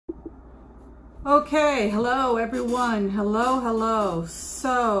Okay, hello everyone. Hello.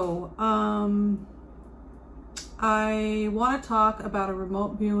 So, I want to talk about a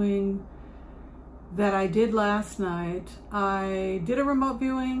remote viewing that I did last night. I did a remote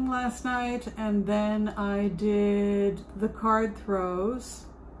viewing last night, and then I did the card throws.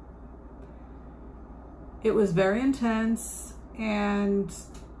 It was very intense, and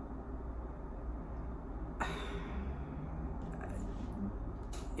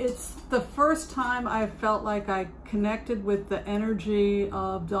it's the first time I felt like I connected with the energy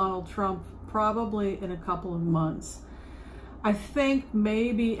of Donald Trump probably in a couple of months. I think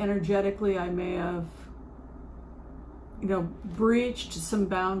maybe energetically I may have, breached some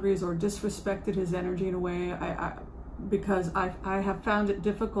boundaries or disrespected his energy in a way because I have found it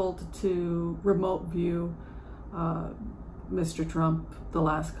difficult to remote view Mr. Trump the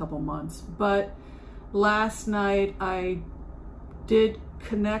last couple months. But last night I did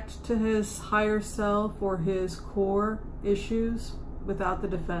connect to his higher self or his core issues without the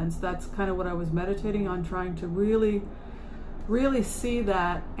defense. That's kind of what I was meditating on, trying to really see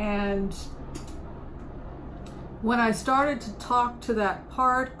that. And when I started to talk to that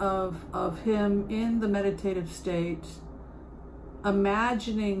part of him in the meditative state,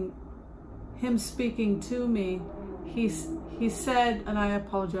 imagining him speaking to me, he said, and I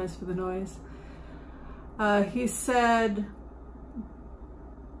apologize for the noise, he said,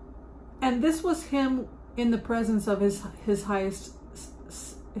 and this was him in the presence of his highest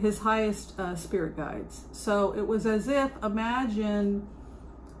spirit guides. So it was as if, imagine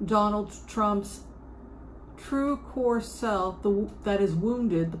Donald Trump's true core self, that is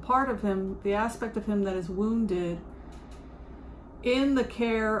wounded, the part of him, the aspect of him that is wounded, in the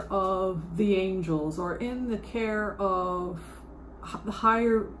care of the angels, or in the care of the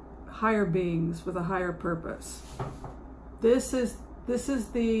higher beings with a higher purpose. This is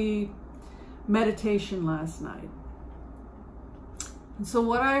the meditation last night. And so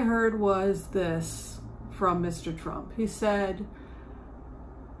what I heard was this from Mr. Trump. He said,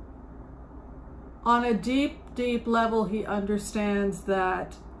 on a deep level, he understands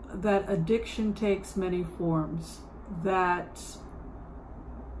that addiction takes many forms, that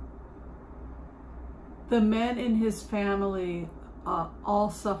the men in his family all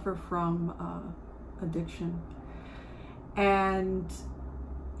suffer from addiction. And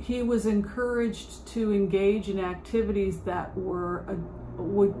he was encouraged to engage in activities that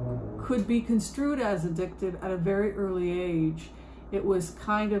could be construed as addictive at a very early age. It was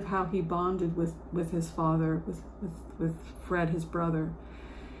kind of how he bonded with his father, with Fred, his brother.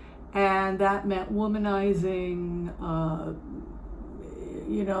 And that meant womanizing.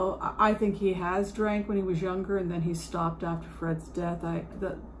 I think he has drank when he was younger, and then he stopped after Fred's death.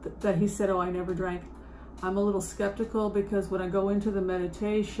 That he said, "Oh, I never drank." I'm a little skeptical, because when I go into the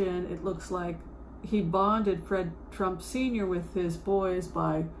meditation, it looks like he bonded Fred Trump Sr. with his boys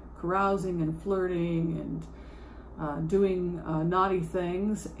by carousing and flirting and doing naughty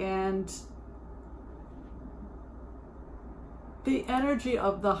things. And the energy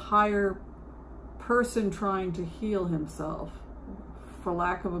of the higher person trying to heal himself, for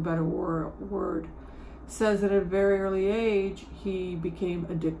lack of a better word, says that at a very early age, he became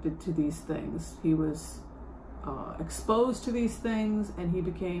addicted to these things. He was exposed to these things, and he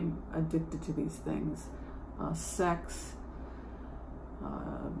became addicted to these things. Sex,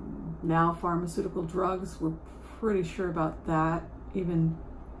 now pharmaceutical drugs, we're pretty sure about that. Even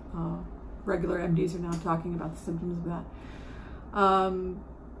regular MDs are now talking about the symptoms of that.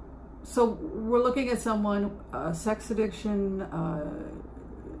 So we're looking at someone, sex addiction,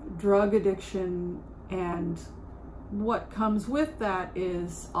 drug addiction, and what comes with that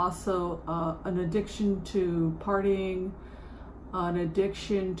is also an addiction to partying, an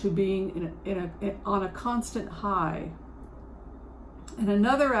addiction to being on a constant high. And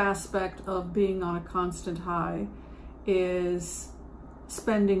another aspect of being on a constant high is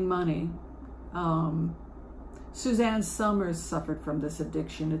spending money. Suzanne Summers suffered from this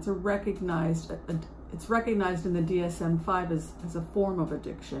addiction. It's recognized in the DSM-5 as a form of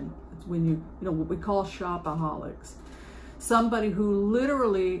addiction. It's when you what we call shopaholics. Somebody who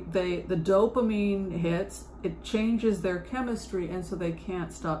literally, the dopamine hits, it changes their chemistry, and so they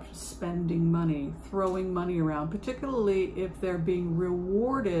can't stop spending money, throwing money around, particularly if they're being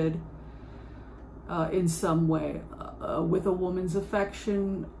rewarded in some way, with a woman's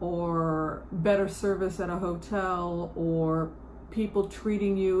affection, or better service at a hotel, or people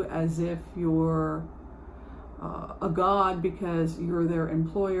treating you as if you're a god because you're their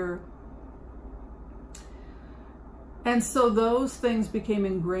employer. And so those things became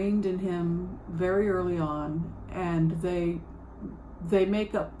ingrained in him very early on, and they they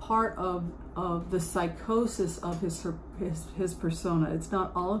make up part of the psychosis of his persona. It's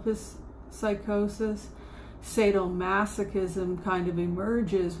not all of his psychosis. Sadomasochism kind of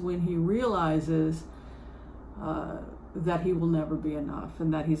emerges when he realizes that he will never be enough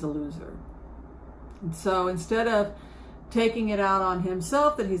and that he's a loser. And so instead of taking it out on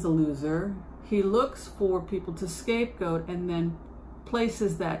himself that he's a loser, he looks for people to scapegoat and then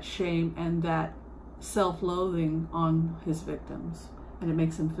places that shame and that self-loathing on his victims, and it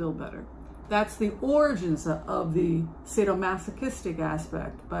makes him feel better. That's the origins of the sadomasochistic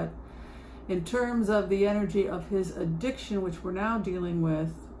aspect. But in terms of the energy of his addiction, which we're now dealing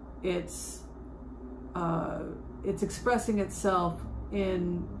with, it's expressing itself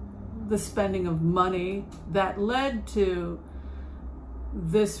in the spending of money that led to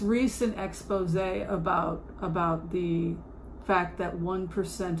this recent expose about the fact that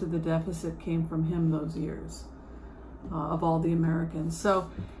 1% of the deficit came from him those years, of all the Americans. So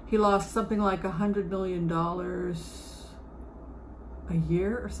he lost something like $100 million a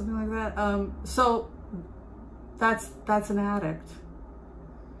year or something like that. So that's an addict.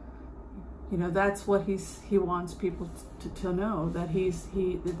 You know, that's what he wants people to know, that he's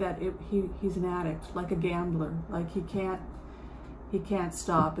an addict, like a gambler, like he can't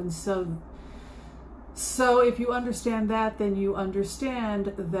stop. And so if you understand that, then you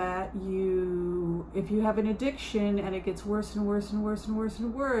understand that if you have an addiction and it gets worse and worse and worse and worse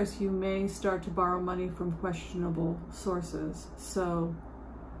and worse, you may start to borrow money from questionable sources. So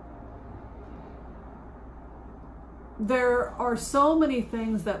there are so many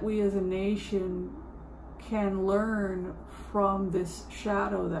things that we as a nation can learn from this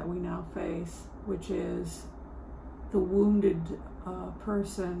shadow that we now face, which is the wounded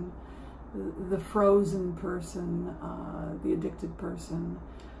person, the frozen person, the addicted person,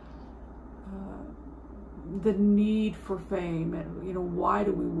 the need for fame, and you know, why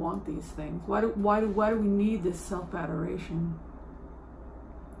do we want these things? Why do we need this self-adoration?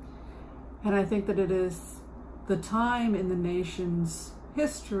 And I think that it is the time in the nation's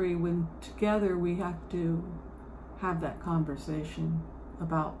history when together we have to have that conversation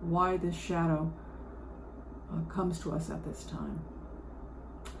about why this shadow comes to us at this time.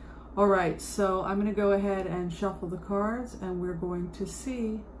 All right, so I'm going to go ahead and shuffle the cards, and we're going to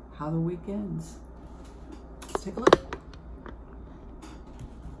see how the week ends. Let's take a look.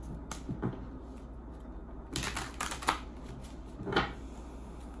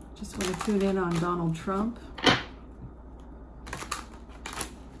 Just want to tune in on Donald Trump.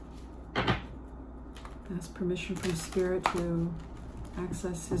 Ask permission from Spirit to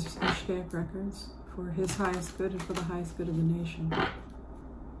access his Ishkaic records for his highest good and for the highest good of the nation.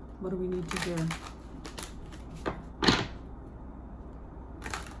 What do we need to hear?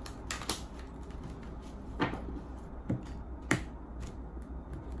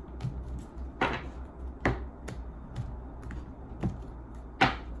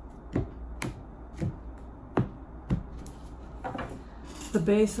 The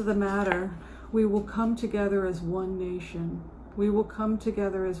base of the matter, we will come together as one nation. We will come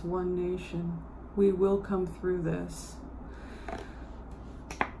together as one nation. We will come through this.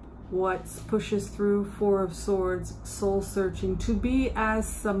 What pushes through Four of Swords, soul searching, to be as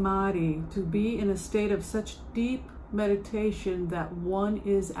samadhi, to be in a state of such deep meditation that one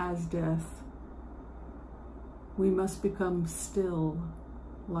is as death. We must become still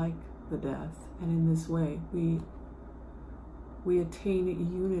like the death. And in this way, we attain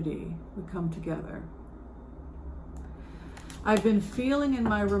unity, we come together. I've been feeling in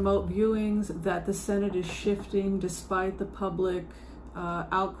my remote viewings that the Senate is shifting despite the public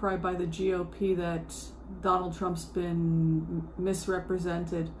outcry by the GOP that Donald Trump's been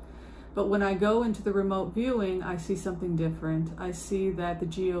misrepresented. But when I go into the remote viewing, I see something different. I see that the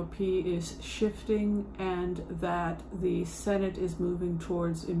GOP is shifting and that the Senate is moving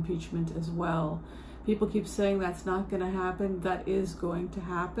towards impeachment as well. People keep saying that's not going to happen. That is going to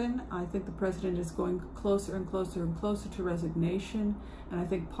happen. I think the president is going closer and closer and closer to resignation. And I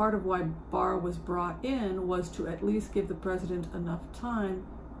think part of why Barr was brought in was to at least give the president enough time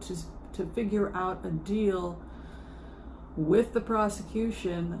to figure out a deal with the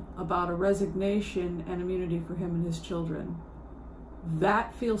prosecution about a resignation and immunity for him and his children.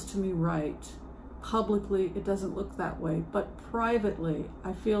 That feels to me right. Publicly, it doesn't look that way, but privately,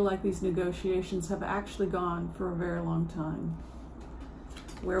 I feel like these negotiations have actually gone for a very long time.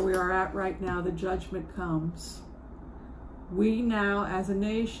 Where we are at right now, the judgment comes. We now, as a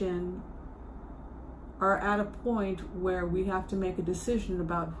nation, are at a point where we have to make a decision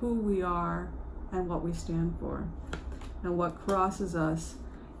about who we are and what we stand for, and what crosses us,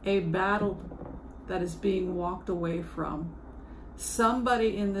 a battle that is being walked away from.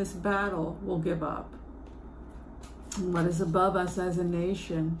 Somebody in this battle will give up. And what is above us as a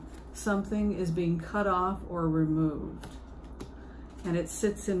nation, something is being cut off or removed. And it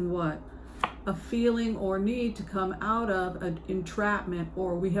sits in what? A feeling or need to come out of an entrapment,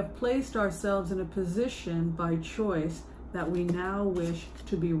 or we have placed ourselves in a position by choice that we now wish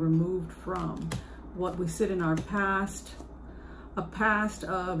to be removed from. What we sit in our past, a past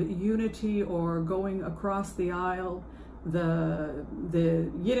of unity or going across the aisle, the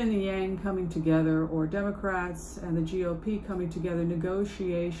yin and the yang coming together, or Democrats and the GOP coming together,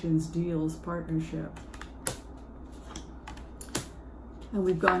 negotiations, deals, partnership. And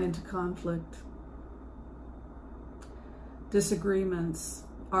we've gone into conflict, disagreements,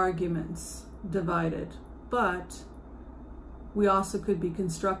 arguments, divided. But we also could be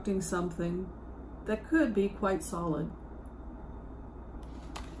constructing something that could be quite solid.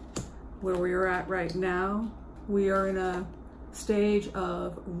 Where we are at right now, we are in a stage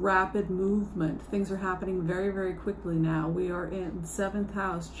of rapid movement. Things are happening very, very quickly now. We are in 7th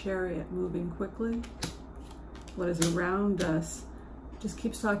house, Chariot, moving quickly. What is around us just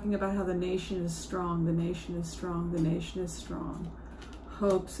keeps talking about how the nation is strong, the nation is strong, the nation is strong.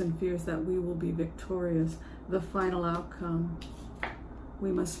 Hopes and fears that we will be victorious. The final outcome.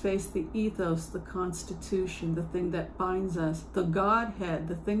 We must face the ethos, the Constitution, the thing that binds us, the Godhead,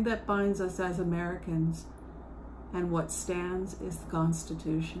 the thing that binds us as Americans. And what stands is the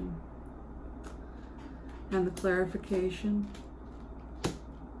Constitution. And the clarification,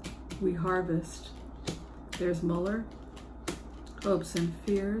 we harvest. There's Mueller, hopes and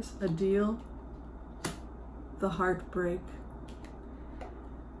fears, a deal, the heartbreak.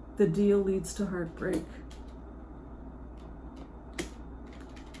 The deal leads to heartbreak.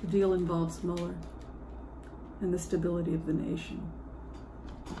 The deal involves Mueller and the stability of the nation.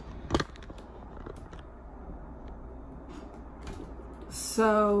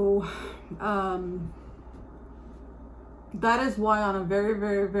 So that is why, on a very,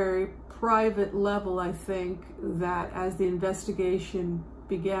 very, very private level, I think that as the investigation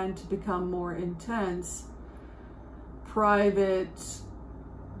began to become more intense, private,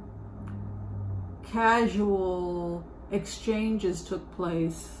 casual exchanges took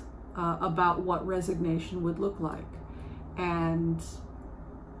place about what resignation would look like. And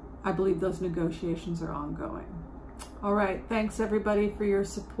I believe those negotiations are ongoing. All right, thanks everybody for your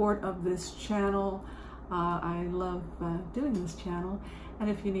support of this channel. I love doing this channel. And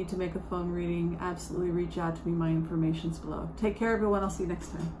if you need to make a phone reading, absolutely reach out to me. My information's below. Take care, everyone. I'll see you next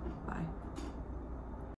time.